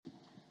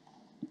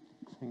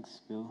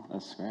Thanks, Bill.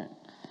 That's great.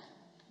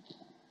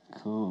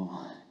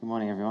 Cool. Good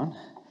morning, everyone.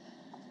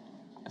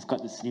 I've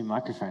got this new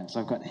microphone, so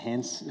I've got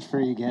hands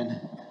free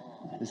again.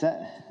 Is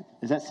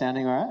that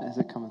sounding all right? Is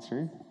it coming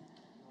through?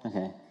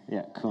 Okay.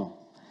 Yeah, cool.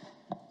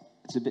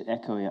 It's a bit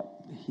echoey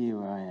up here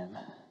where I am.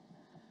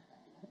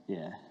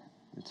 Yeah,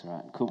 that's all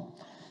right. Cool.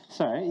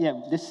 So,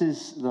 yeah, this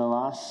is the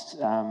last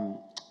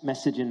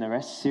message in the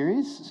Rest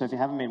series. So if you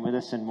haven't been with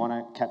us and want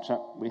to catch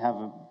up, we have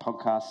a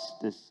podcast.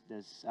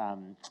 There's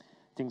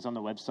things on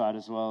the website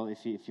as well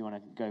if you want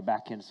to go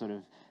back and sort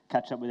of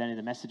catch up with any of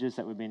the messages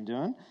that we've been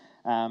doing.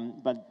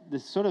 But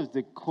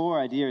the core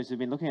idea is we've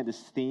been looking at this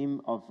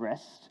theme of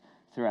rest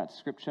throughout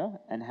Scripture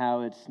and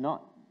how it's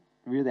not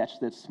really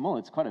actually that small.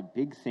 It's quite a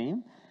big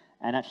theme.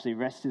 And actually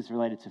rest is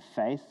related to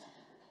faith.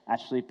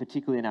 Actually,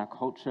 particularly in our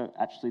culture,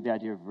 actually the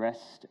idea of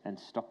rest and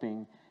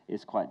stopping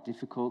is quite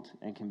difficult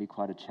and can be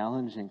quite a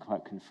challenge and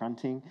quite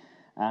confronting.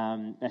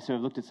 And so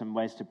we've looked at some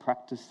ways to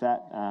practice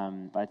that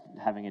by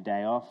having a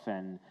day off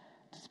and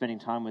spending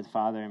time with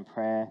Father in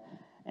prayer.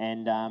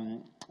 And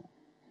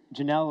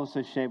Janelle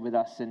also shared with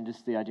us and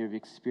just the idea of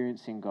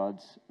experiencing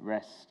God's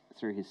rest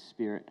through His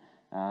Spirit.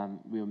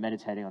 We were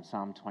meditating on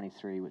Psalm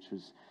 23, which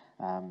was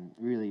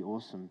really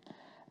awesome.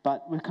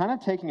 But we're kind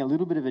of taking a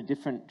little bit of a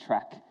different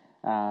track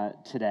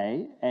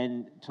today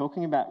and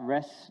talking about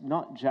rest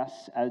not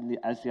just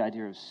as the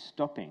idea of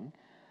stopping,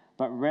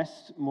 but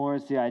rest more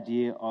as the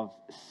idea of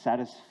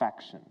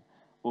satisfaction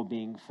or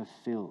being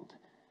fulfilled.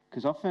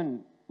 Because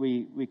often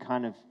we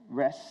kind of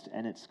rest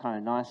and it's kind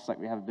of nice, like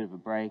we have a bit of a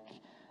break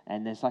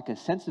and there's like a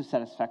sense of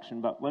satisfaction.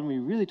 But when we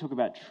really talk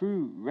about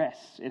true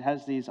rest, it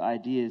has these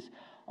ideas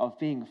of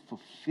being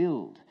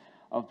fulfilled,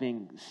 of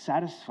being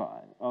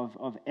satisfied,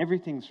 of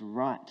everything's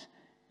right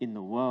in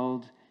the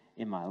world,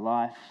 in my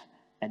life,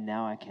 and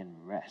now I can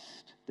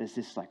rest. There's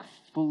this like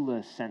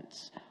fuller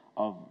sense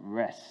of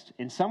rest.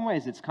 In some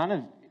ways, it's kind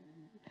of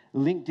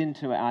linked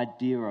into an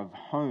idea of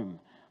home,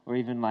 or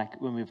even like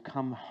when we've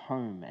come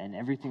home and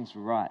everything's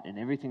right and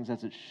everything's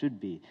as it should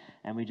be,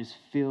 and we just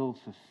feel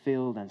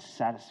fulfilled and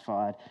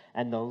satisfied,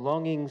 and the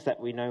longings that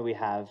we know we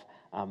have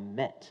are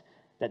met,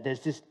 that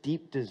there's this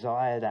deep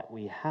desire that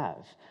we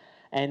have.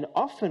 And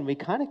often we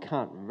kind of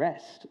can't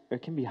rest, or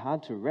it can be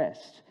hard to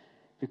rest,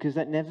 because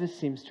that never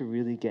seems to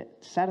really get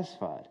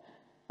satisfied.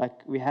 Like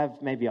we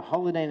have maybe a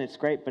holiday and it's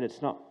great, but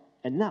it's not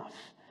enough.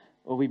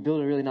 Or we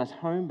build a really nice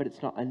home, but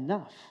it's not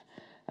enough.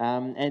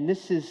 And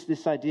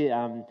this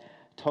idea,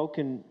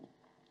 Tolkien,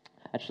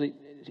 actually,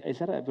 is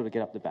that able to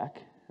get up the back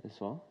as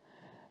well?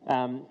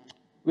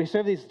 We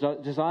serve these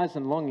desires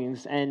and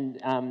longings, and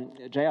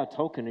J.R.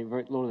 Tolkien, who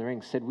wrote Lord of the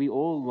Rings, said we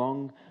all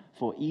long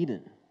for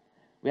Eden.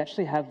 We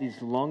actually have these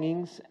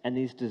longings and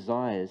these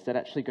desires that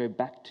actually go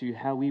back to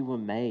how we were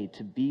made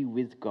to be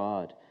with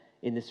God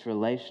in this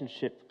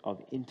relationship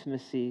of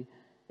intimacy,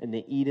 in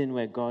the Eden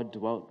where God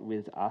dwelt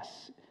with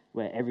us,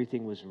 where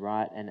everything was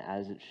right and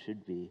as it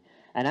should be.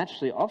 And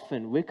actually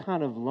often we're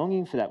kind of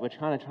longing for that. We're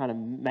trying to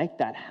make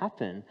that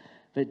happen,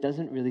 but it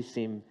doesn't really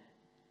seem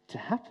to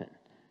happen.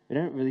 We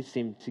don't really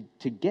seem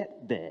to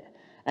get there.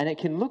 And it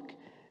can look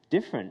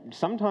different.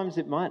 Sometimes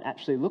it might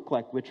actually look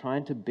like we're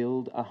trying to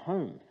build a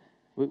home.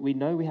 We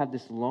know we have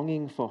this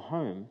longing for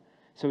home,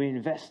 so we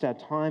invest our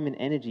time and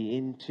energy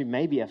into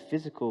maybe a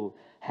physical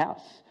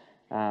house,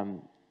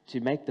 to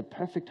make the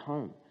perfect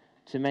home,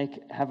 to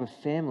have a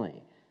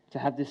family, to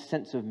have this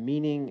sense of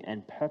meaning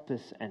and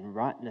purpose and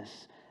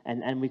rightness,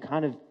 and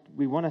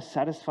we want to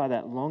satisfy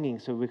that longing,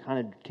 so we kind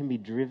of can be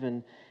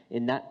driven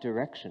in that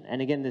direction.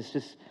 And again,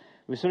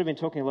 we've sort of been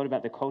talking a lot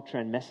about the culture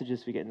and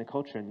messages we get in the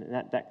culture, and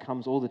that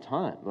comes all the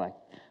time.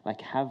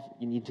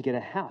 You need to get a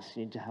house,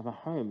 you need to have a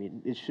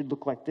home, it should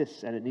look like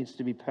this, and it needs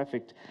to be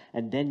perfect,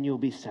 and then you'll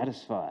be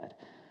satisfied.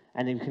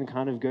 And then you can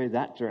kind of go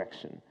that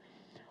direction.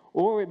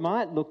 Or it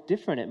might look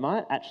different. It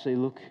might actually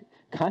look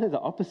kind of the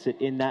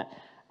opposite, in that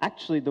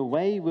actually the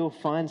way we'll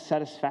find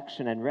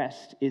satisfaction and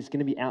rest is going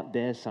to be out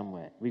there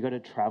somewhere. We've got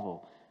to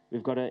travel.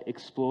 We've got to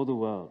explore the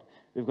world.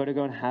 We've got to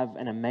go and have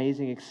an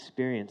amazing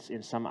experience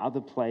in some other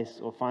place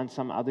or find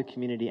some other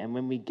community. And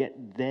when we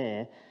get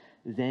there,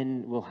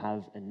 then we'll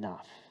have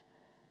enough.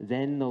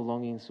 Then the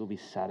longings will be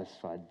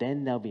satisfied.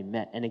 Then they'll be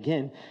met. And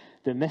again,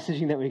 the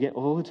messaging that we get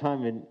all the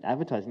time in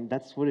advertising,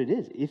 that's what it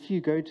is. If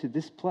you go to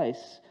this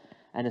place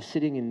and are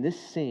sitting in this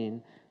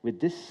scene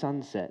with this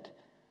sunset,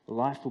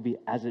 life will be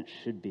as it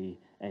should be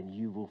and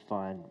you will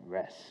find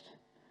rest.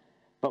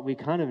 But we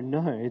kind of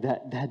know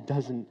that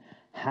doesn't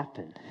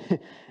happen.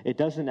 It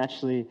doesn't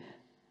actually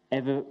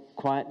ever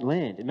quite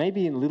land. It may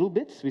be in little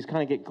bits. We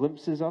kind of get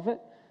glimpses of it.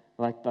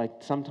 Like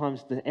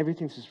sometimes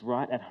everything's just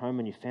right at home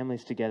and your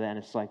family's together and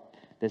it's like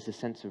there's a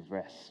sense of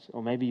rest.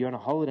 Or maybe you're on a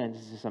holiday and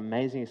there's this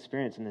amazing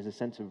experience and there's a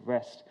sense of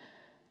rest.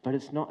 But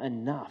it's not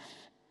enough.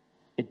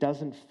 It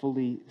doesn't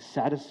fully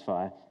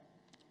satisfy.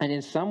 And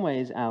in some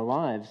ways, our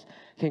lives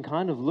can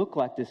kind of look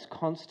like this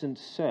constant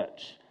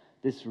search,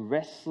 this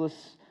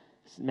restless,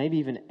 maybe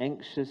even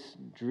anxious,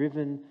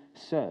 driven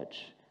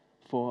search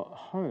for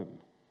home,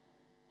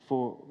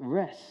 for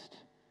rest,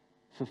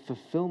 for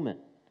fulfillment,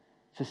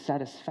 for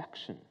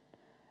satisfaction.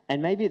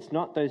 And maybe it's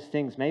not those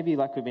things. Maybe,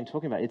 like we've been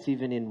talking about, it's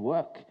even in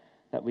work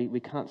that we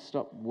can't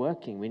stop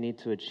working. We need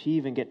to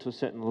achieve and get to a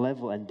certain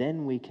level, and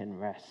then we can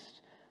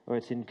rest. Or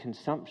it's in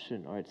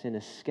consumption, or it's in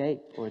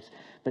escape,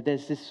 but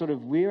there's this sort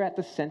of, we're at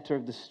the center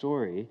of the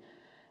story,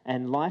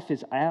 and life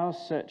is our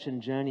search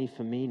and journey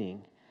for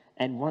meaning,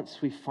 and once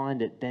we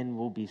find it, then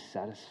we'll be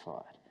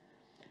satisfied.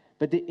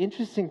 But the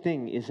interesting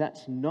thing is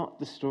that's not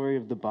the story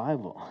of the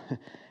Bible.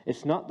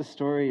 It's not the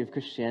story of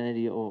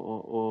Christianity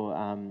or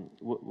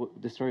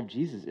the story of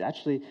Jesus.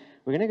 Actually,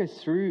 we're going to go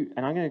through,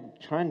 and I'm going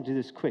to try and do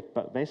this quick,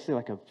 but basically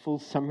like a full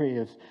summary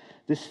of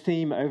this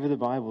theme over the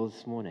Bible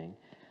this morning.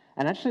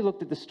 And actually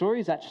looked at the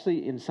story is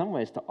actually, in some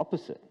ways, the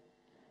opposite.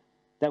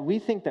 That we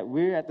think that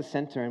we're at the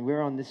center and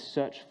we're on this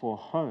search for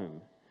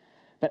home.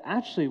 But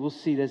actually, we'll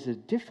see there's a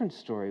different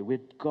story where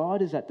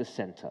God is at the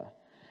center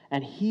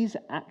and he's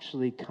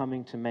actually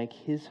coming to make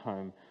his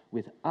home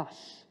with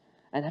us.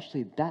 And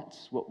actually,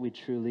 that's what we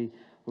truly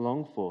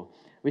long for.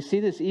 We see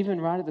this even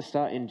right at the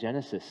start in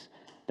Genesis.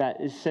 That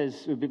it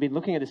says, we've been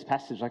looking at this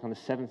passage like on the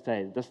seventh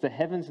day. Thus the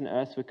heavens and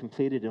earth were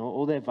completed in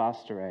all their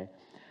vast array.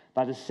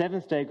 By the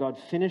seventh day, God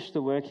finished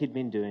the work he'd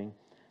been doing.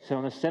 So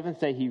on the seventh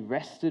day, he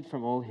rested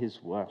from all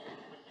his work.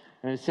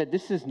 And it said,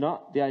 this is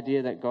not the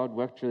idea that God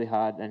worked really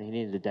hard and he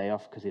needed a day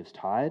off because he was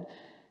tired.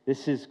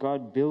 This is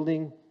God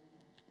building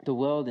the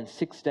world in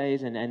 6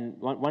 days. And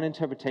one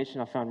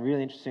interpretation I found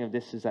really interesting of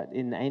this is that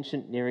in the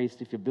ancient Near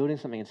East, if you're building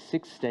something in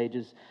 6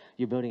 stages,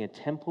 you're building a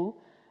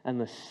temple.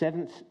 And the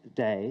seventh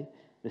day,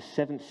 the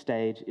seventh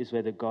stage, is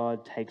where the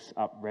God takes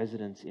up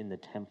residence in the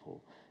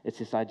temple. It's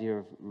this idea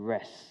of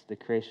rest. The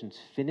creation's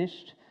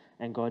finished,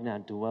 and God now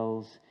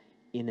dwells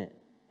in it.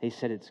 He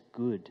said it's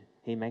good.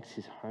 He makes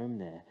his home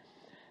there.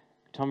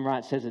 Tom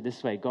Wright says it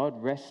this way: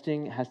 God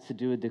resting has to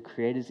do with the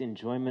Creator's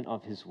enjoyment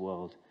of his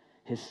world,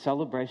 his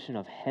celebration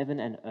of heaven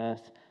and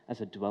earth as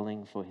a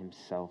dwelling for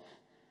himself.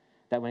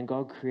 That when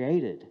God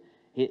created,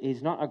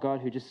 he's not a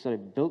God who just sort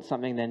of built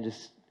something then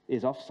just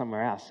is off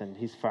somewhere else and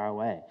he's far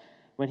away.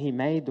 When he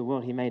made the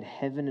world, he made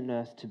heaven and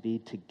earth to be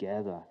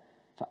together,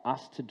 for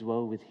us to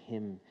dwell with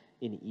him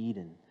in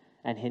Eden.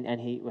 And when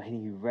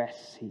he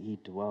rests, he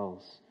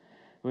dwells.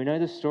 We know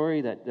the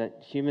story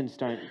that humans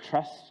don't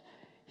trust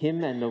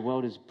him and the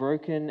world is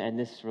broken and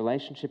this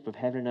relationship of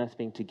heaven and earth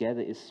being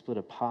together is split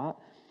apart.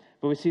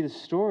 But we see the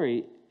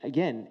story,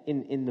 again,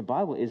 in the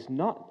Bible is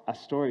not a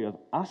story of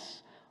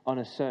us on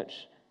a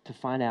search to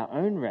find our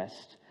own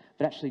rest,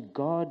 but actually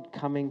God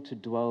coming to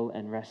dwell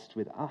and rest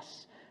with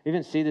us. We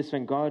even see this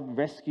when God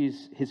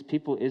rescues his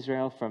people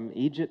Israel from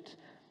Egypt.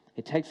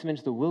 He takes them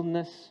into the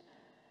wilderness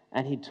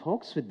and he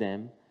talks with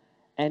them.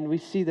 And we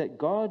see that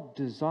God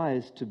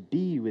desires to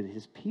be with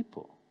his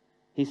people.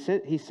 He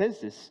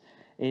says this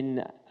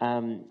in,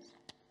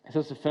 so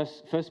it's the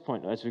first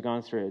point as we're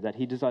going through, that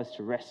he desires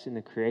to rest in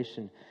the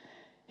creation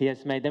he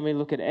has made. Then we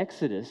look at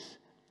Exodus.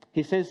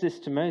 He says this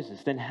to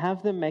Moses: then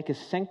have them make a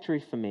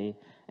sanctuary for me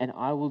and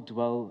I will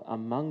dwell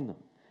among them.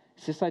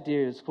 It's this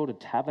idea, it's called a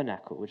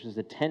tabernacle, which is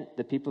a tent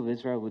the people of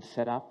Israel would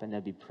set up and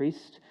there'd be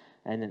priests.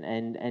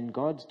 And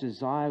God's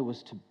desire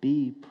was to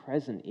be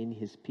present in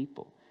his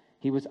people.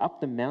 He was up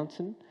the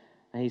mountain,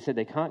 and he said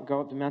they can't go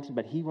up the mountain,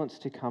 but he wants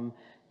to come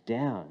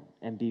down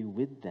and be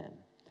with them.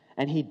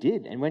 And he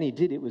did, and when he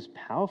did, it was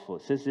powerful.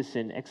 It says this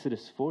in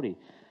Exodus 40.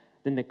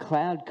 Then the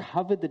cloud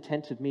covered the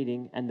tent of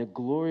meeting, and the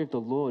glory of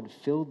the Lord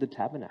filled the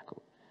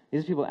tabernacle.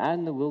 These people out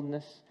in the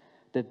wilderness,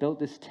 they built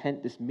this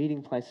tent, this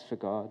meeting place for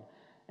God.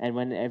 And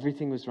when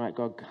everything was right,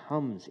 God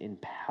comes in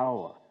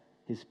power.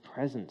 His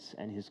presence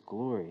and his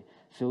glory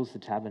fills the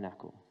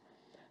tabernacle.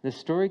 The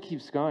story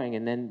keeps going,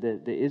 and then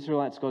the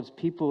Israelites, God's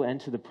people,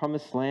 enter the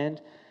promised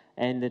land,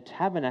 and the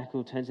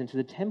tabernacle turns into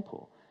the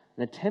temple.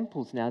 And the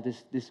temple's now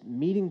this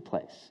meeting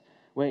place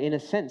where, in a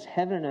sense,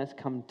 heaven and earth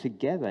come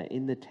together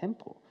in the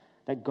temple.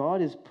 That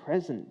God is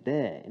present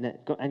there,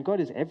 and God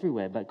is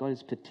everywhere, but God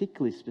is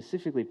particularly,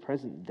 specifically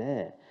present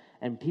there,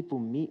 and people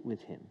meet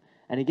with him.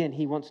 And again,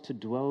 he wants to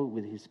dwell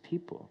with his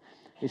people.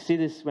 You see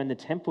this when the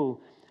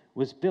temple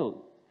was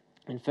built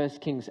in 1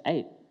 Kings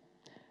 8.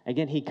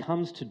 Again, he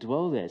comes to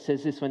dwell there. It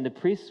says this: when the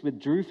priests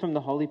withdrew from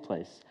the holy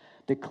place,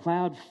 the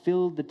cloud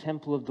filled the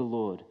temple of the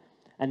Lord,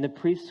 and the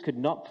priests could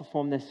not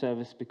perform their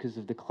service because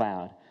of the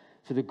cloud,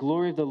 for the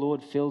glory of the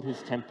Lord filled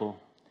his temple.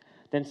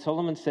 Then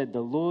Solomon said, the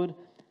Lord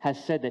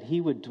has said that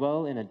he would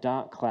dwell in a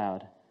dark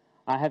cloud.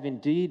 I have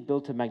indeed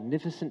built a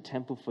magnificent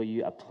temple for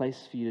you, a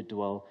place for you to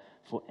dwell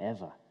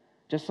forever.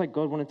 Just like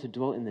God wanted to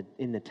dwell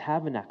in the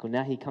tabernacle,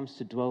 now he comes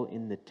to dwell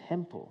in the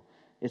temple.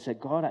 It's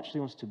that God actually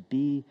wants to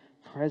be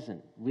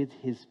present with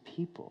his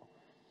people.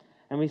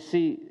 And we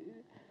see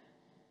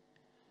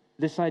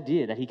this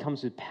idea that he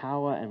comes with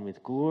power and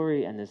with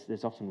glory, and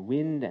there's often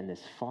wind and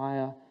there's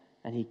fire,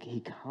 and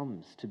he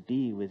comes to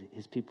be with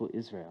his people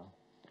Israel.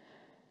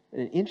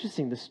 And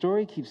interesting, the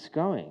story keeps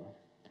going.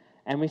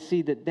 And we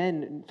see that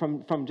then,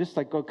 from just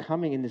like God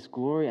coming in this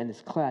glory and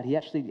this cloud, he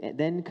actually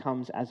then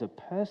comes as a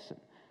person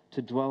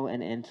to dwell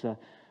and enter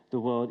the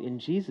world in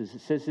Jesus.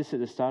 It says this at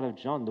the start of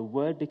John: the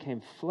Word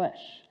became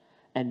flesh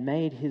and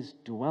made his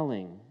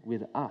dwelling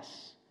with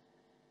us.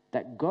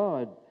 That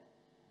God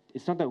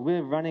It's not that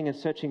we're running and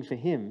searching for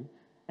him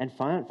and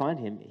find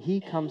him. He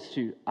comes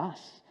to us.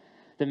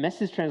 The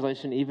Message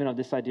translation, even of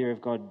this idea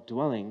of God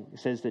dwelling,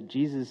 says that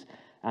Jesus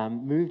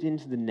moved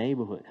into the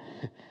neighborhood.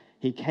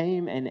 He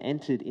came and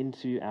entered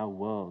into our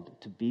world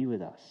to be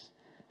with us.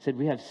 Said,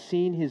 we have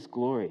seen his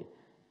glory,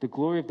 the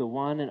glory of the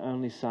one and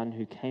only Son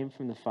who came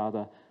from the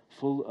Father,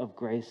 full of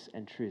grace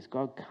and truth.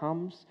 God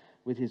comes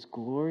with his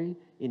glory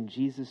in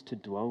Jesus to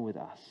dwell with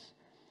us.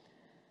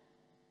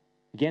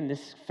 Again,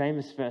 this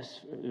famous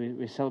verse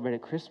we celebrate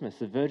at Christmas.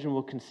 The virgin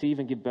will conceive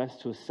and give birth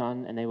to a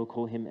son, and they will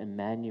call him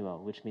Emmanuel,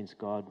 which means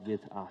God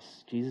with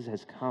us. Jesus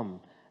has come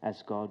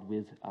as God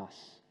with us.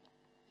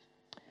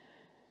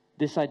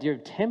 This idea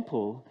of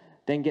temple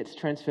then gets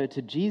transferred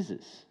to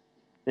Jesus.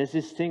 There's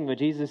this thing where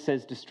Jesus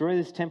says, destroy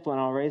this temple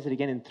and I'll raise it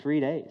again in 3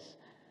 days.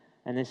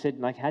 And they said,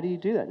 like, how do you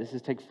do that? This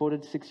will take 4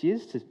 to 6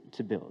 years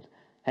to build.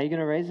 How are you going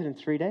to raise it in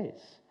 3 days?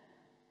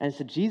 And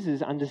so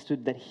Jesus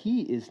understood that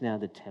he is now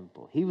the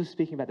temple. He was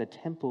speaking about the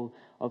temple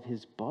of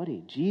his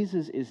body.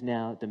 Jesus is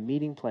now the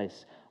meeting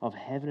place of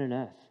heaven and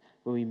earth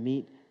where we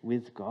meet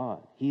with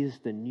God. He is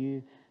the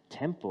new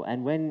temple.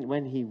 And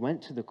when he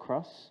went to the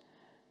cross,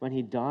 when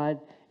he died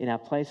in our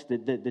place,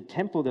 the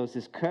temple, there was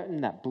this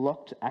curtain that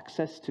blocked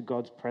access to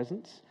God's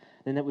presence.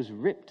 Then that was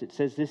ripped. It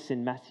says this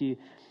in Matthew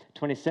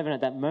 27.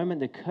 At that moment,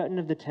 the curtain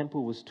of the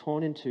temple was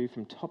torn in two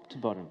from top to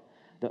bottom.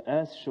 The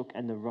earth shook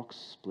and the rocks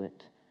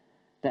split.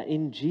 That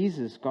in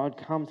Jesus, God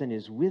comes and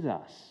is with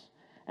us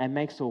and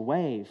makes a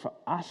way for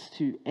us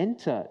to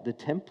enter the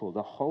temple,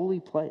 the holy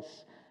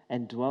place,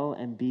 and dwell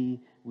and be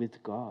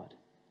with God.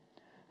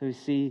 So we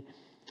see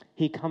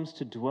he comes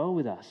to dwell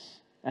with us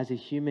as a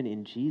human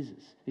in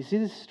Jesus. You see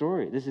this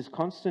story, there's this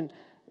constant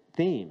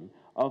theme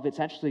of it's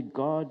actually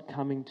God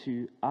coming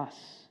to us.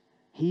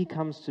 He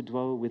comes to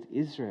dwell with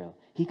Israel.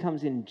 He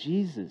comes in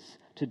Jesus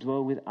to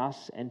dwell with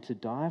us and to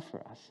die for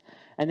us.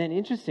 And then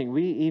interesting,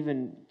 we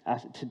even,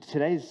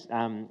 today's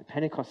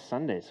Pentecost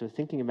Sunday, so we're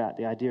thinking about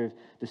the idea of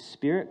the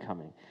Spirit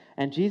coming.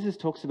 And Jesus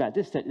talks about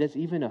this, that there's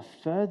even a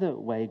further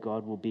way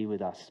God will be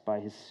with us by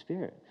his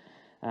Spirit.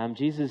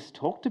 Jesus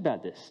talked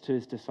about this to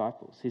his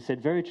disciples. He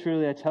said, very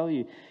truly I tell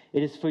you,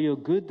 it is for your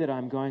good that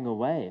I'm going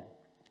away.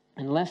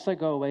 Unless I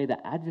go away,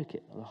 the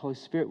advocate, the Holy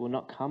Spirit, will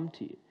not come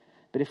to you.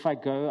 But if I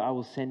go, I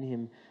will send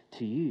him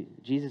to you.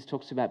 Jesus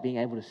talks about being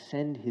able to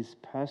send his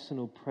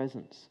personal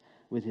presence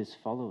with his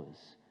followers.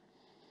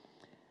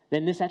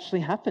 Then this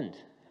actually happened.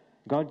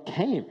 God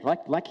came,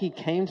 like he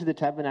came to the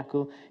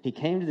tabernacle, he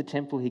came to the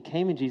temple, he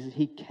came in Jesus,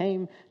 he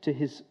came to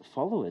his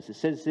followers. It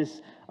says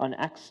this on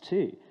Acts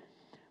 2.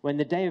 When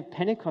the day of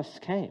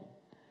Pentecost came,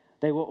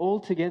 they were all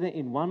together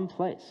in one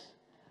place.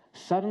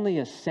 Suddenly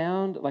a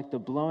sound like the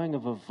blowing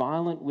of a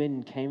violent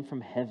wind came from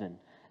heaven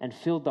and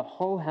filled the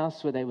whole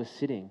house where they were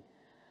sitting.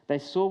 They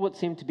saw what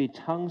seemed to be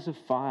tongues of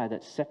fire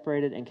that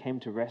separated and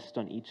came to rest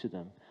on each of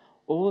them.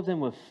 All of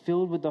them were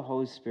filled with the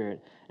Holy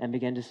Spirit and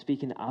began to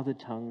speak in other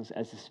tongues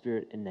as the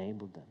Spirit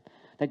enabled them.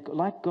 That,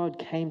 like God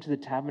came to the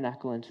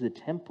tabernacle and to the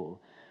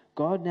temple,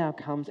 God now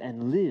comes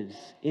and lives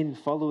in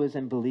followers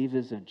and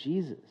believers of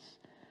Jesus.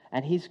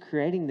 And he's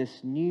creating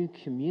this new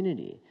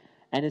community.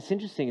 And it's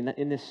interesting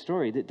in this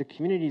story that the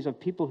communities of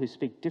people who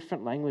speak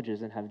different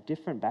languages and have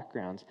different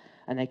backgrounds,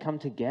 and they come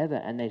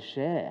together and they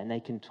share and they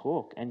can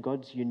talk, and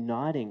God's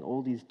uniting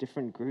all these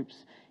different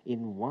groups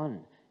in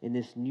one, in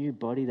this new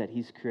body that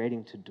he's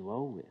creating to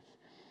dwell with.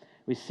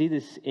 We see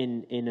this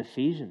in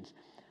Ephesians.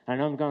 I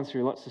know I'm going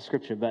through lots of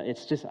scripture, but I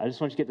just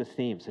want you to get the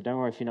theme, so don't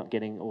worry if you're not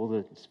getting all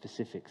the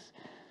specifics.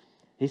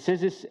 He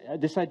says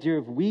this idea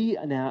of we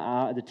now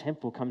are the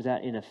temple comes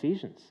out in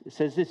Ephesians. It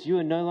says this, you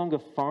are no longer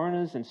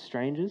foreigners and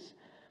strangers,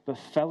 but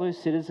fellow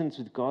citizens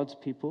with God's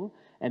people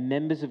and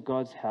members of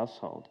God's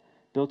household,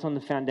 built on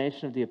the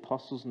foundation of the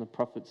apostles and the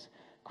prophets,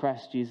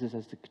 Christ Jesus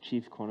as the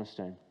chief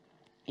cornerstone.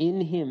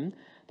 In him,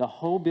 the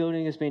whole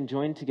building has been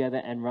joined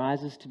together and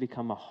rises to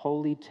become a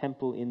holy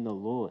temple in the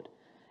Lord.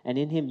 And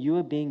in him, you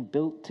are being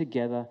built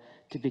together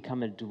to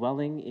become a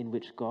dwelling in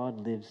which God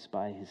lives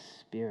by his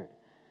Spirit.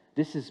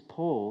 This is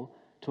Paul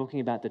talking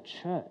about the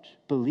church,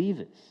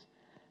 believers,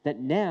 that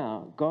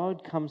now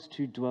God comes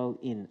to dwell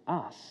in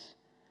us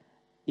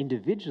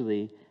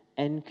individually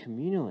and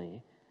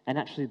communally, and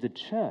actually the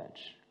church,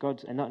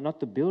 God's, and not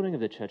the building of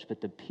the church, but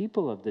the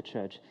people of the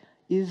church,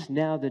 is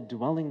now the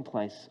dwelling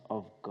place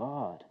of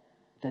God.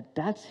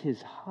 That's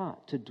his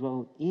heart, to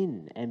dwell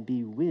in and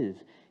be with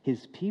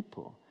his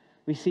people.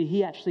 We see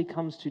he actually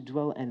comes to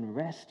dwell and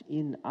rest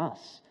in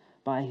us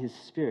by his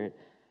Spirit.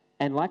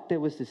 And like there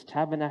was this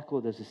tabernacle,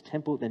 there's this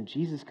temple, then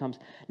Jesus comes.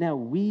 Now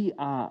we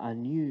are a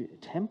new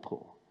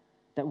temple,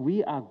 that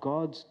we are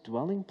God's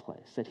dwelling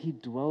place, that he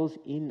dwells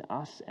in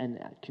us and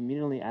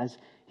communally as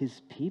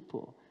his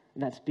people.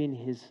 And that's been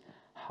his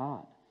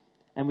heart.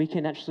 And we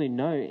can actually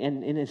know,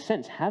 and in a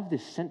sense, have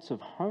this sense of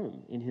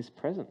home in his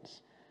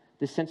presence.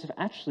 This sense of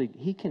actually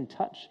he can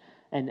touch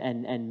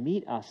and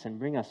meet us and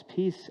bring us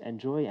peace and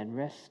joy and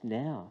rest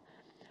now.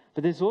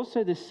 But there's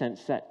also this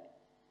sense that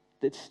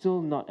it's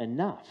still not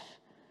enough.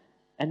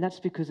 And that's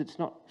because it's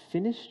not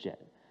finished yet.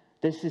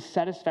 There's this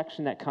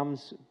satisfaction that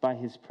comes by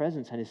his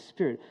presence and his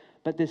Spirit,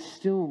 But there's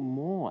still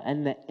more.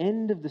 And the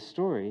end of the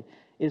story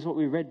is what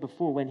we read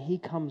before, when he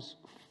comes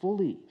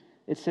fully.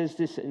 It says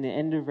this in the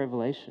end of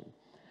Revelation.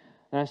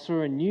 And I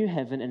saw a new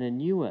heaven and a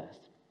new earth.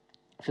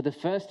 For the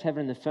first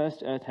heaven and the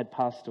first earth had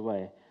passed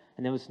away,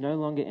 and there was no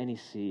longer any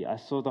sea. I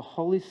saw the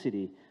holy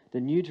city, the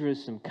new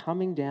Jerusalem,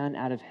 coming down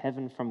out of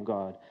heaven from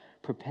God,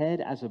 prepared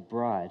as a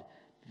bride,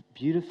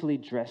 beautifully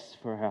dressed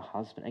for her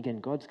husband. Again,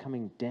 God's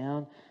coming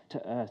down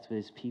to earth with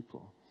his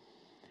people.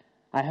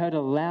 I heard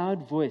a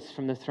loud voice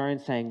from the throne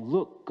saying,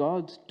 "Look,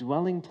 God's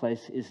dwelling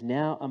place is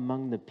now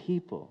among the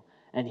people,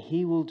 and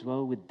he will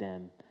dwell with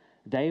them.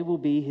 They will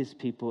be his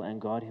people, and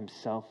God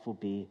himself will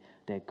be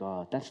their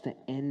God." That's the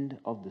end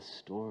of the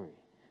story.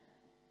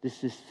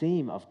 This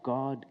theme of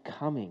God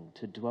coming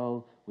to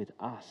dwell with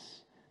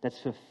us that's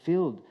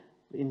fulfilled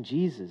in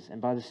Jesus and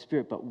by the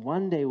Spirit, but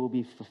one day will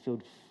be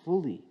fulfilled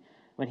fully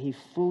when he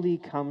fully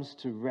comes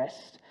to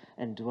rest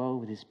and dwell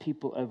with his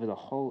people over the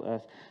whole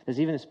earth. There's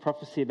even this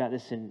prophecy about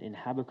this in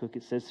Habakkuk.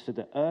 It says, "For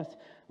the earth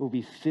will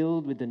be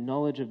filled with the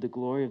knowledge of the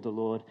glory of the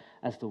Lord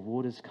as the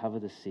waters cover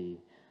the sea."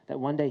 That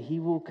one day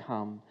he will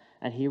come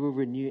and he will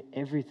renew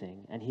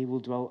everything, and he will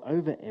dwell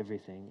over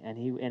everything, and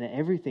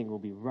everything will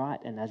be right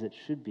and as it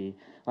should be.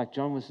 Like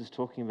John was just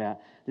talking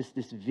about,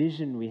 this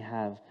vision we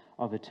have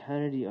of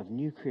eternity, of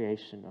new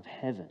creation, of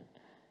heaven,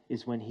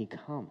 is when he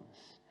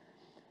comes.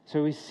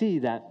 So we see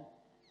that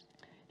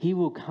he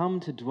will come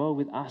to dwell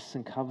with us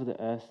and cover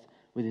the earth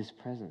with his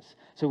presence.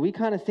 So we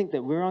kind of think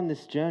that we're on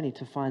this journey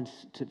to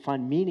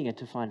find meaning and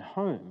to find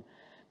home.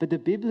 But the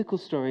biblical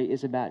story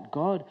is about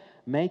God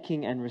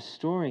making and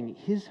restoring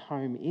his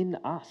home in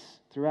us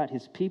throughout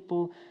his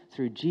people,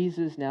 through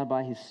Jesus, now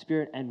by his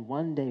Spirit, and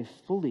one day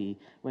fully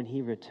when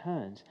he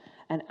returns.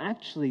 And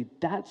actually,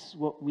 that's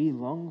what we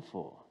long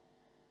for.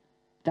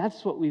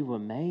 That's what we were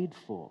made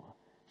for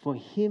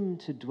him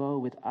to dwell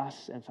with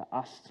us and for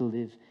us to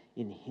live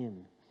in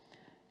him.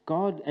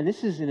 God, and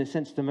this is in a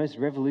sense the most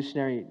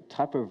revolutionary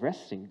type of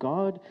resting,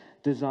 God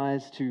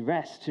desires to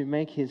rest, to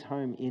make his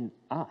home in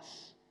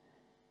us.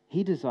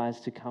 He desires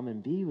to come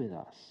and be with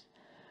us.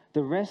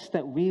 The rest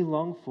that we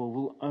long for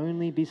will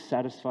only be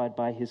satisfied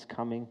by his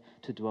coming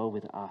to dwell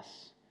with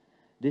us.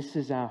 This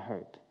is our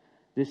hope.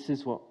 This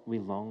is what we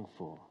long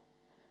for.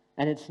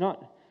 And it's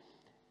not,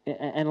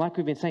 and like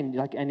we've been saying,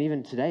 and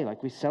even today,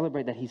 we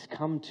celebrate that he's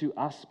come to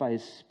us by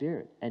his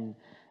Spirit,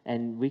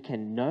 and we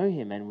can know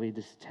him, and we're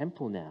this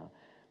temple now.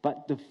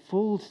 But the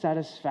full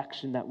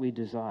satisfaction that we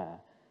desire,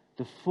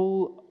 the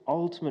full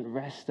ultimate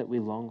rest that we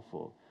long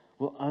for,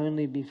 will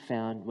only be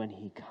found when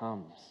he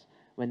comes,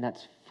 when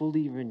that's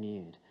fully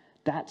renewed.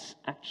 That's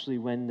actually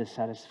when the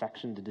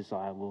satisfaction, the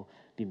desire will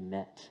be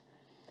met.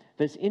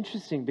 But it's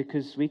interesting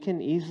because we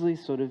can easily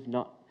sort of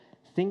not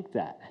think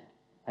that.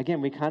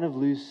 Again, we kind of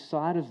lose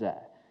sight of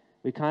that.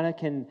 We kind of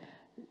can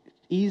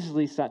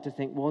easily start to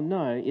think, well,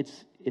 no,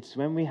 it's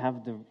when we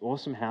have the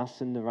awesome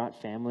house and the right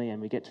family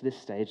and we get to this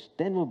stage,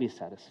 then we'll be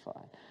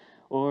satisfied.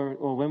 Or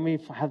when we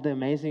have the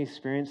amazing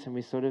experience and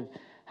we sort of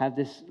have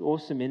this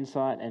awesome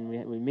insight and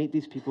we meet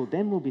these people,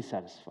 then we'll be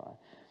satisfied.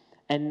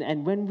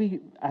 And when we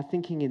are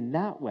thinking in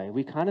that way,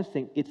 we kind of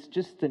think it's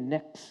just the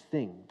next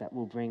thing that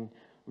will bring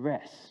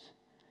rest.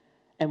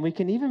 And we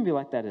can even be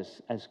like that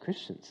as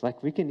Christians.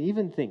 We can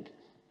even think,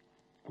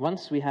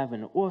 once we have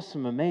an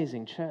awesome,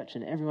 amazing church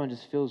and everyone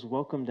just feels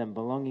welcomed and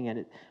belonging at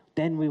it,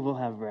 then we will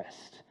have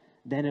rest.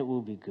 Then it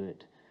will be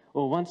good.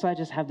 Or once I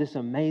just have this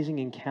amazing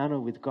encounter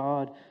with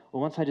God,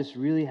 or once I just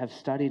really have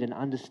studied and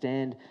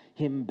understand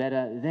him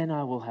better, then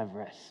I will have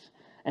rest.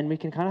 And we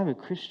can kind of have a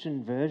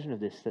Christian version of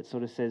this that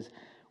sort of says,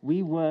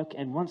 we work,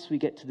 and once we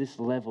get to this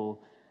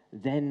level,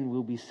 then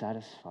we'll be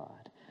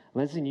satisfied.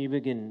 Leslie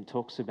Newbegin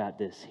talks about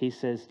this. He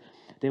says,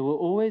 there will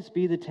always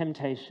be the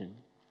temptation,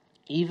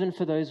 even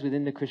for those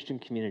within the Christian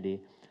community,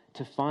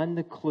 to find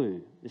the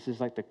clue. This is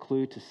like the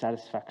clue to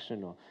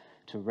satisfaction or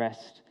to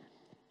rest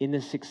in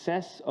the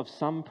success of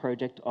some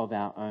project of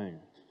our own,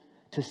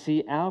 to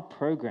see our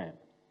program,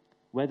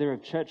 whether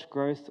of church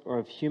growth or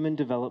of human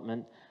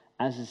development,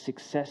 as a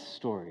success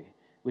story,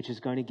 which is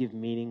going to give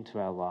meaning to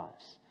our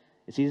lives.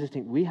 It's easy to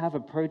think we have a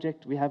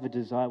project, we have a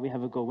desire, we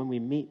have a goal. When we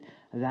meet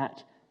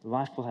that,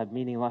 life will have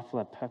meaning, life will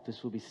have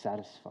purpose, we'll be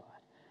satisfied.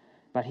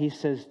 But he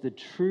says the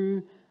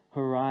true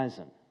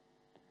horizon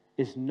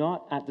is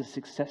not at the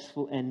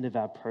successful end of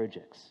our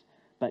projects,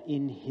 but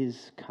in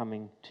his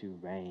coming to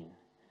reign.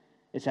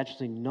 It's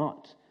actually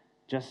not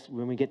just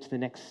when we get to the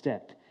next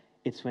step.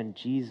 It's when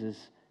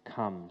Jesus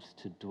comes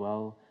to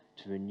dwell,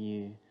 to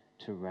renew,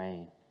 to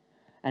reign.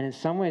 And in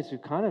some ways we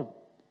kind of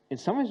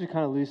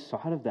lose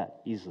sight of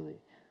that easily.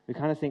 We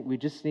kind of think we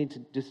just need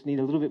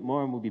a little bit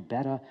more and we'll be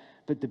better.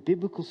 But the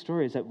biblical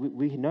story is that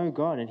we know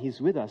God and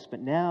he's with us. But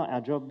now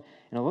our job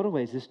in a lot of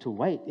ways is to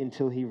wait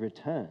until he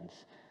returns.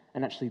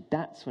 And actually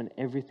that's when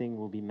everything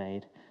will be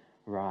made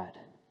right.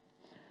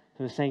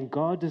 So we're saying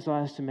God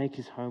desires to make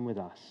his home with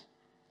us.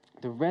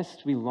 The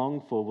rest we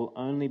long for will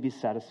only be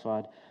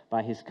satisfied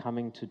by his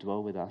coming to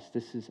dwell with us.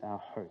 This is our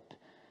hope.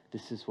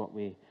 This is what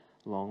we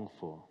long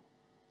for.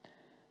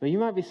 But you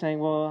might be saying,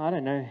 well, I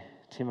don't know,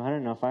 Tim, I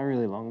don't know if I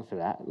really long for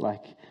that.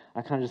 Like,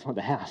 I kind of just want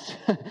the house.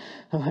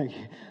 Like,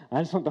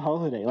 I just want the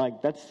holiday.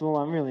 Like, that's all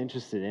I'm really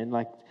interested in.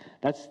 Like,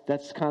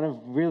 that's kind of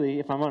really,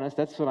 if I'm honest,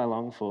 that's what I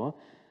long for.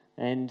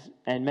 And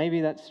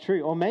maybe that's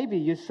true. Or maybe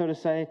you sort of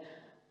say,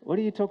 what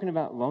are you talking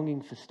about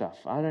longing for stuff?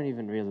 I don't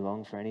even really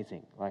long for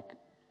anything. Like,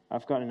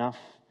 I've got enough.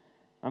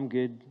 I'm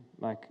good.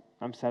 Like,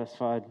 I'm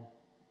satisfied.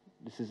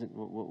 This isn't,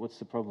 what's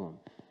the problem?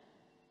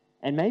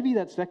 And maybe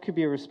that could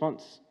be a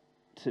response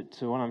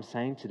to what I'm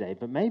saying today.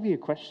 But maybe a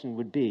question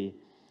would be,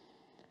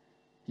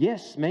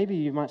 yes, maybe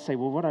you might say,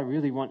 well, what I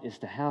really want is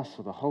the house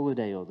or the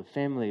holiday or the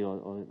family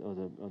or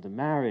the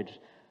marriage.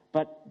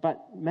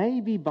 But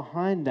maybe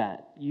behind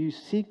that, you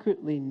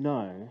secretly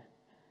know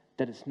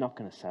that it's not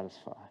going to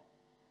satisfy.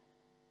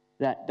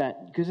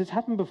 That because it's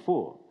happened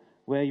before,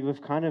 where you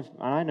have kind of,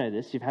 and I know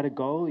this, you've had a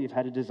goal, you've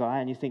had a desire,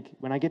 and you think,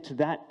 when I get to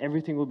that,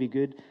 everything will be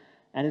good.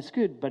 And it's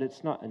good, but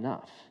it's not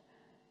enough.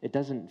 It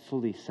doesn't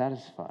fully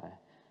satisfy.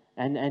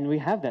 And we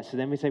have that. So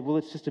then we say, well,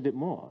 it's just a bit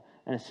more,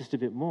 and it's just a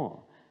bit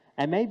more.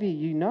 And maybe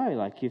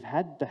like you've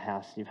had the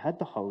house, you've had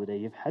the holiday,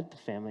 you've had the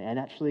family, and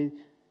actually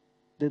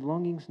the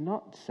longing's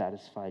not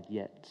satisfied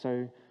yet.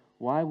 So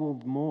why will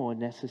more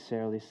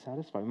necessarily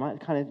satisfy? We might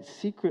kind of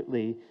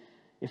secretly,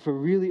 if we're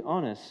really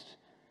honest,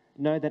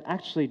 know that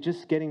actually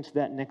just getting to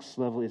that next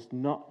level is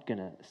not going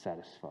to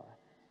satisfy.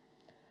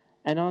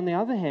 And on the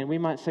other hand, we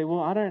might say,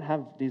 well, I don't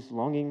have these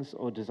longings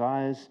or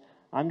desires.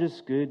 I'm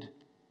just good.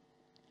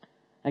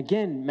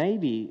 Again,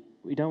 maybe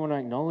we don't want to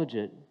acknowledge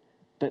it,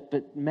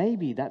 but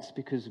maybe that's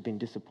because we've been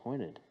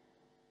disappointed,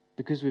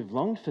 because we've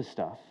longed for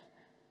stuff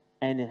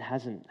and it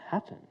hasn't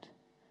happened,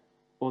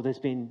 or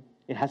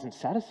it hasn't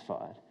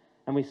satisfied.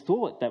 And we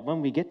thought that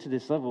when we get to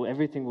this level,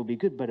 everything will be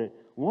good, but it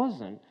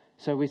wasn't.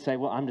 So we say,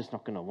 well, I'm just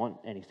not going to want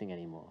anything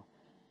anymore.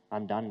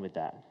 I'm done with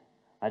that.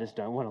 I just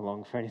don't want to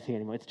long for anything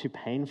anymore. It's too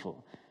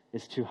painful.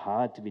 It's too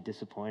hard to be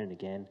disappointed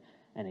again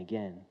and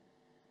again.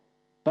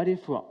 But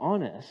if we're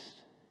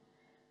honest,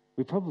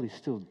 we probably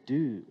still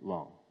do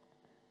long.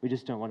 We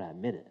just don't want to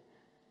admit it.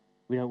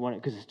 We don't want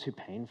it because it's too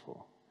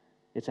painful.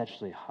 It's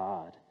actually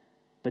hard.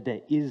 But there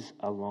is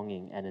a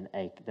longing and an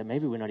ache that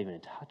maybe we're not even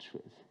in touch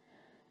with.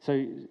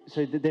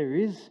 So there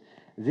is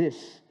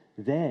this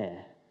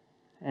there.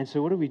 And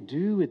so what do we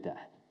do with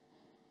that?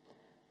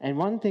 And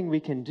one thing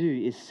we can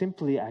do is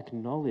simply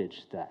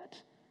acknowledge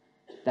that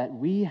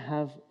we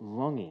have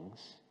longings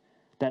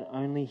that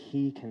only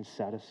He can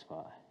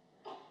satisfy.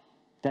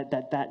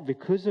 That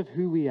because of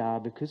who we are,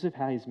 because of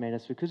how He's made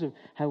us, because of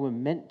how we're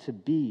meant to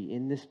be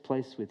in this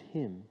place with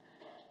Him,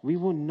 we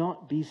will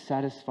not be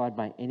satisfied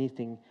by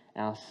anything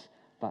else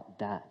but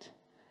that.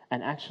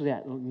 And actually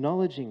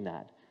acknowledging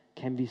that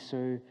can be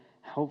so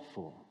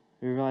helpful.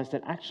 We realize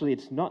that actually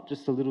it's not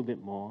just a little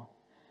bit more,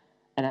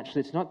 and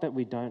actually it's not that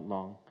we don't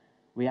long,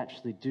 we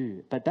actually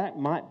do. But that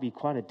might be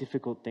quite a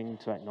difficult thing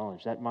to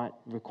acknowledge. That might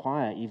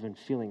require even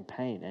feeling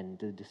pain and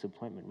the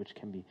disappointment, which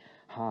can be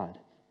hard.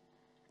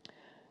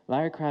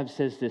 Larry Crabb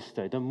says this,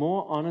 though: the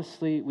more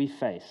honestly we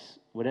face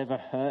whatever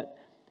hurt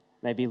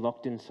may be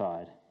locked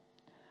inside,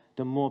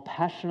 the more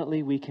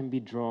passionately we can be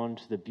drawn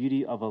to the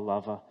beauty of a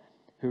lover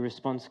who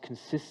responds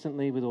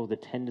consistently with all the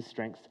tender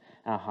strength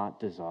our heart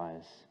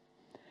desires.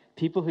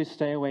 People who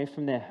stay away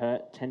from their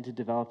hurt tend to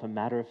develop a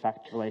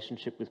matter-of-fact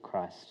relationship with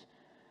Christ.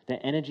 Their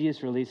energy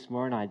is released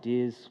more in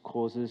ideas,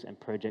 causes, and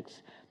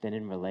projects than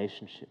in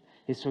relationship.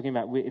 He's talking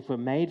about if we're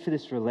made for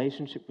this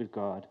relationship with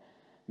God,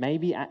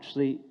 maybe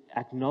actually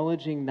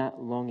acknowledging that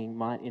longing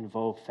might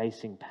involve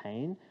facing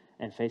pain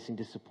and facing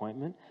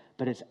disappointment,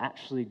 but it's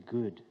actually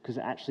good because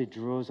it actually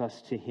draws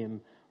us to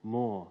Him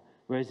more.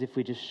 Whereas if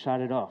we just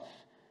shut it off,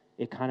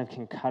 it kind of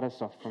can cut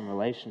us off from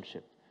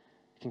relationship.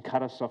 It can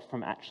cut us off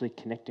from actually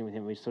connecting with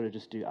Him. We sort of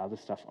just do other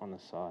stuff on the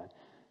side.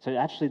 So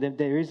actually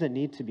there is a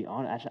need to be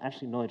honest,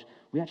 actually acknowledge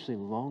we actually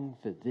long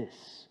for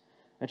this.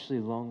 We actually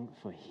long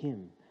for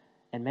Him.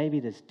 And maybe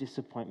there's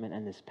disappointment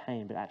and there's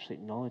pain, but actually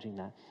acknowledging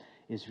that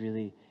is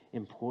really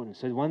important.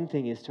 So one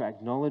thing is to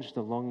acknowledge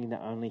the longing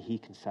that only He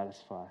can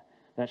satisfy.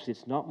 That actually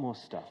it's not more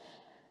stuff.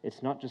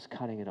 It's not just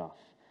cutting it off.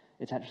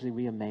 It's actually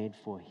we are made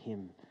for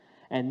Him.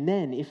 And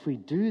then if we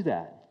do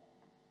that,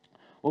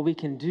 what we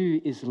can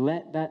do is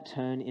let that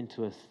turn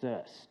into a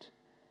thirst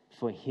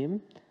for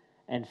Him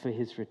and for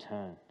His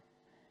return.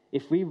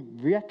 If we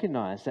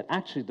recognize that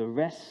actually the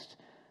rest,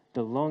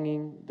 the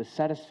longing, the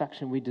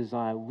satisfaction we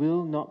desire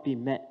will not be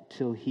met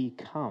till He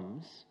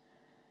comes,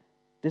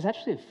 there's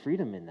actually a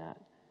freedom in that.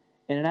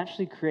 And it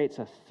actually creates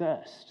a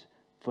thirst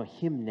for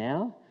Him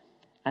now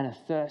and a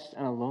thirst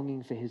and a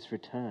longing for His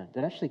return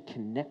that actually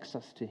connects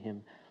us to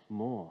Him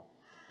more.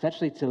 It's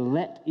actually to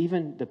let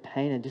even the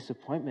pain and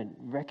disappointment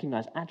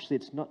recognize actually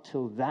it's not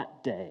till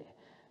that day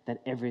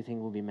that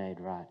everything will be made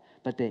right.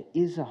 But there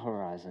is a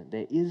horizon,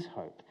 there is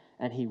hope,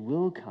 and He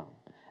will come.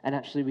 And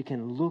actually we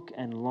can look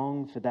and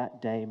long for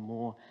that day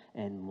more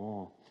and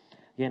more.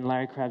 Again,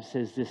 Larry Crabb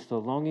says this: the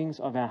longings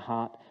of our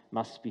heart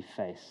must be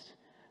faced.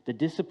 The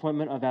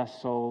disappointment of our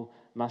soul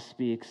must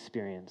be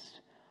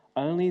experienced.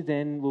 Only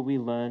then will we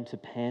learn to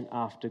pant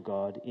after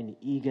God in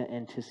eager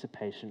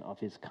anticipation of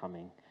His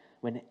coming.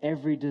 when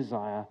every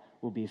desire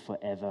will be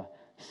forever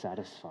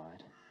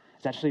satisfied.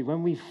 It's actually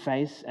when we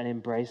face and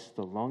embrace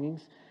the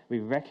longings, we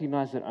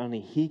recognize that only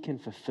He can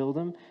fulfill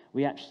them.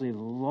 We actually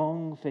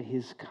long for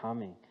His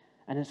coming.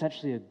 And it's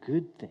actually a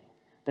good thing.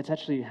 That's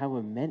actually how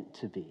we're meant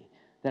to be.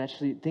 That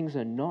actually things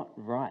are not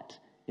right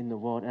in the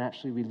world. And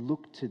actually we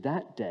look to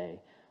that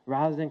day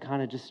rather than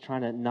kind of just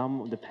trying to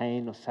numb the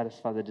pain or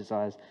satisfy the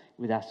desires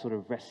with our sort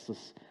of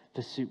restless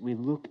pursuit. We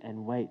look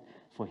and wait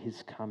for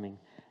His coming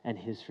and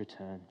His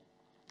return.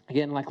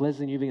 Again, like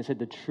Leslie Newbigin said,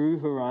 the true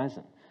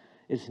horizon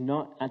is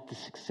not at the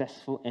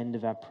successful end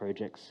of our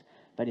projects,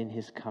 but in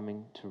His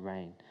coming to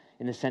reign.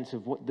 In the sense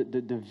of what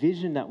the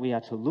vision that we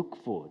are to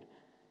look forward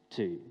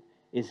to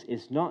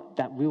is not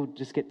that we'll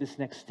just get this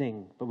next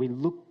thing, but we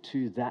look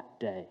to that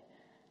day.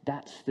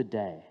 That's the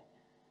day.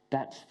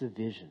 That's the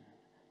vision.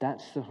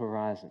 That's the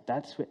horizon.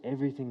 That's where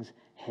everything's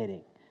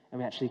heading. And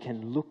we actually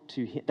can look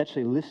to Him. That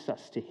actually lifts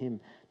us to Him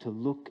to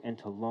look and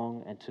to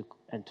long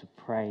and to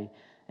pray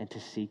and to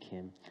seek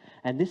Him.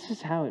 And this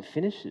is how it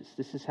finishes.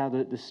 This is how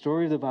the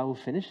story of the Bible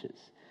finishes.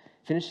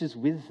 It finishes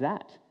with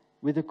that,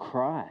 with a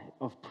cry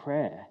of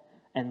prayer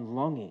and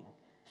longing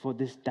for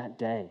that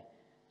day,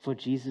 for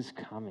Jesus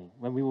coming,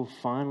 when we will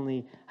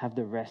finally have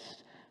the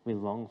rest we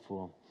long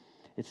for.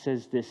 It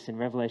says this in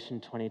Revelation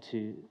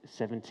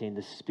 22:17,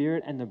 the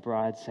Spirit and the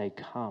bride say,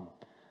 come.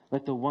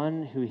 Let the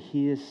one who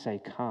hears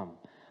say, come.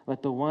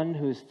 Let the one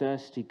who is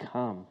thirsty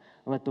come.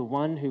 And let the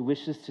one who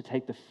wishes to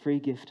take the free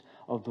gift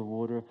of the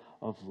water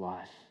of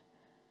life.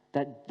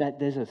 That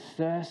there's a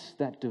thirst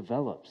that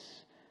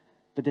develops,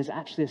 but there's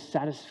actually a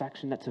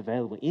satisfaction that's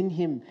available. In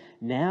Him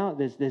now,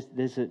 there's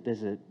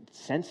a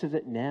sense of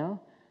it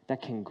now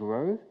that can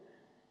grow,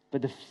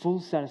 but the full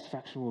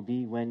satisfaction will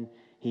be when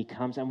He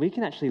comes. And we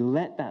can actually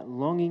let that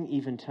longing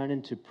even turn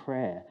into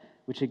prayer,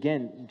 which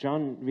again,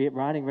 John,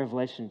 writing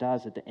Revelation,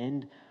 does at the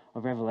end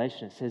of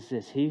Revelation. It says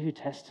this, He who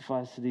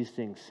testifies to these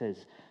things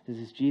says, this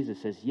is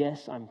Jesus, says,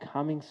 yes, I'm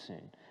coming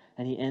soon.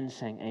 And He ends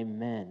saying,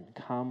 amen,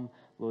 come,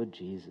 Lord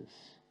Jesus.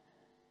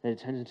 That it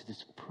turns into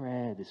this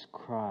prayer, this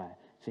cry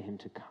for Him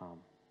to come.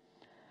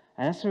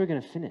 And that's where we're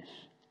going to finish,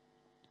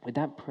 with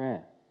that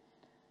prayer,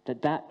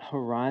 that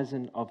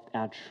horizon of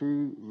our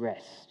true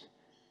rest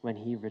when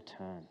He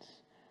returns.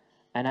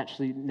 And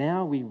actually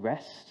now we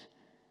rest.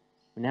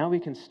 Now we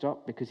can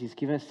stop because He's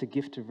given us the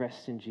gift of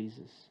rest in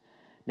Jesus.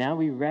 Now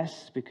we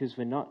rest because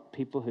we're not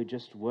people who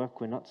just work.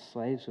 We're not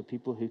slaves. We're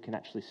people who can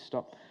actually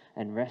stop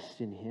and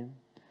rest in Him.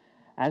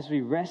 As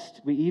we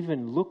rest, we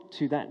even look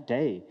to that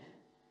day.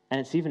 And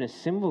it's even a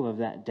symbol of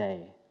that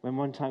day when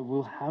one time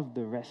we'll have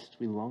the rest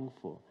we long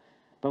for.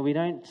 But we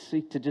don't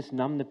seek to just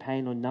numb the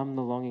pain or numb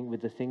the longing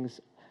with the things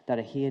that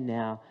are here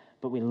now,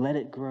 but we let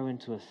it grow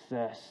into a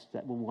thirst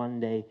that will one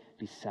day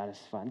be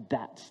satisfied.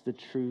 That's the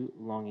true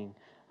longing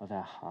of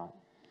our heart.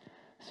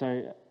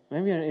 So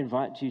maybe I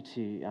invite you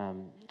to,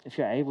 if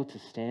you're able to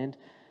stand,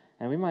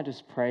 and we might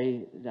just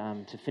pray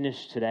to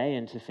finish today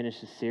and to finish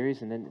the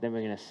series, and then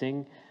we're going to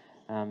sing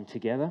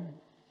together.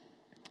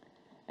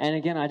 And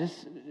again, I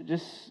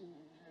just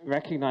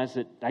recognize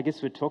that I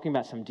guess we're talking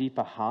about some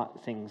deeper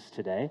heart things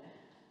today,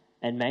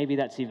 and maybe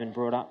that's even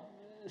brought up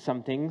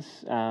some things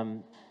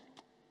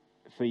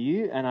for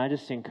you, and I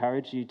just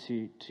encourage you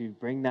to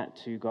bring that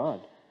to God.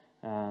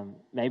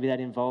 Maybe that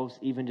involves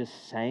even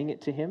just saying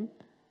it to Him,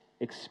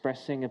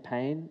 expressing a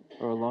pain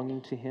or a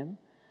longing to Him,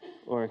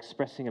 or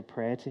expressing a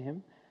prayer to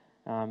Him.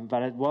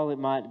 But while it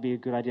might be a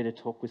good idea to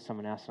talk with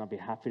someone else, and I'll be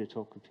happy to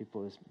talk with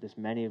people, there's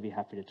many who'll be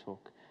happy to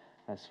talk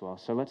as well.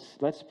 So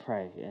let's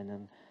pray,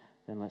 and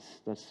then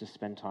let's just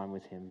spend time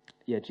with Him.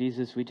 Yeah,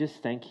 Jesus, we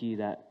just thank You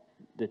that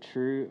the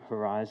true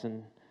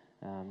horizon,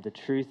 the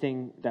true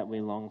thing that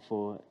we long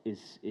for is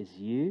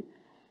You,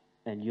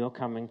 and You're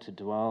coming to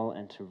dwell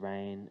and to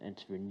reign and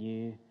to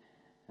renew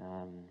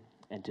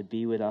and to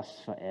be with us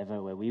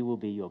forever, where we will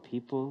be Your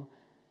people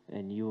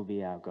and You will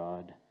be our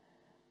God.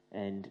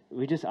 And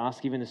we just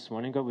ask even this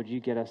morning, God, would You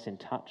get us in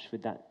touch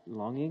with that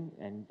longing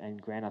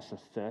and grant us a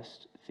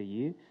thirst for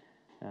You?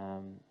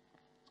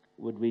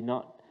 Would we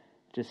not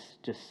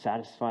just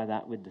satisfy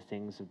that with the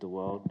things of the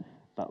world,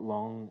 but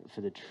long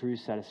for the true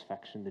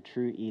satisfaction, the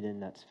true Eden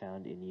that's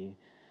found in You?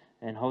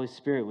 And Holy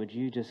Spirit, would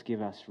You just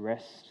give us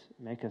rest,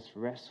 make us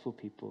restful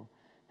people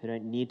who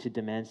don't need to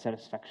demand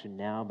satisfaction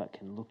now, but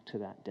can look to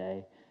that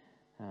day.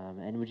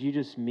 And would You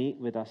just meet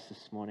with us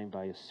this morning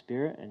by Your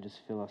Spirit and just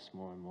fill us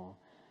more and more.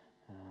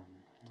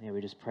 We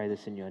just pray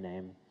this in Your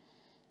name.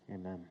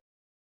 Amen.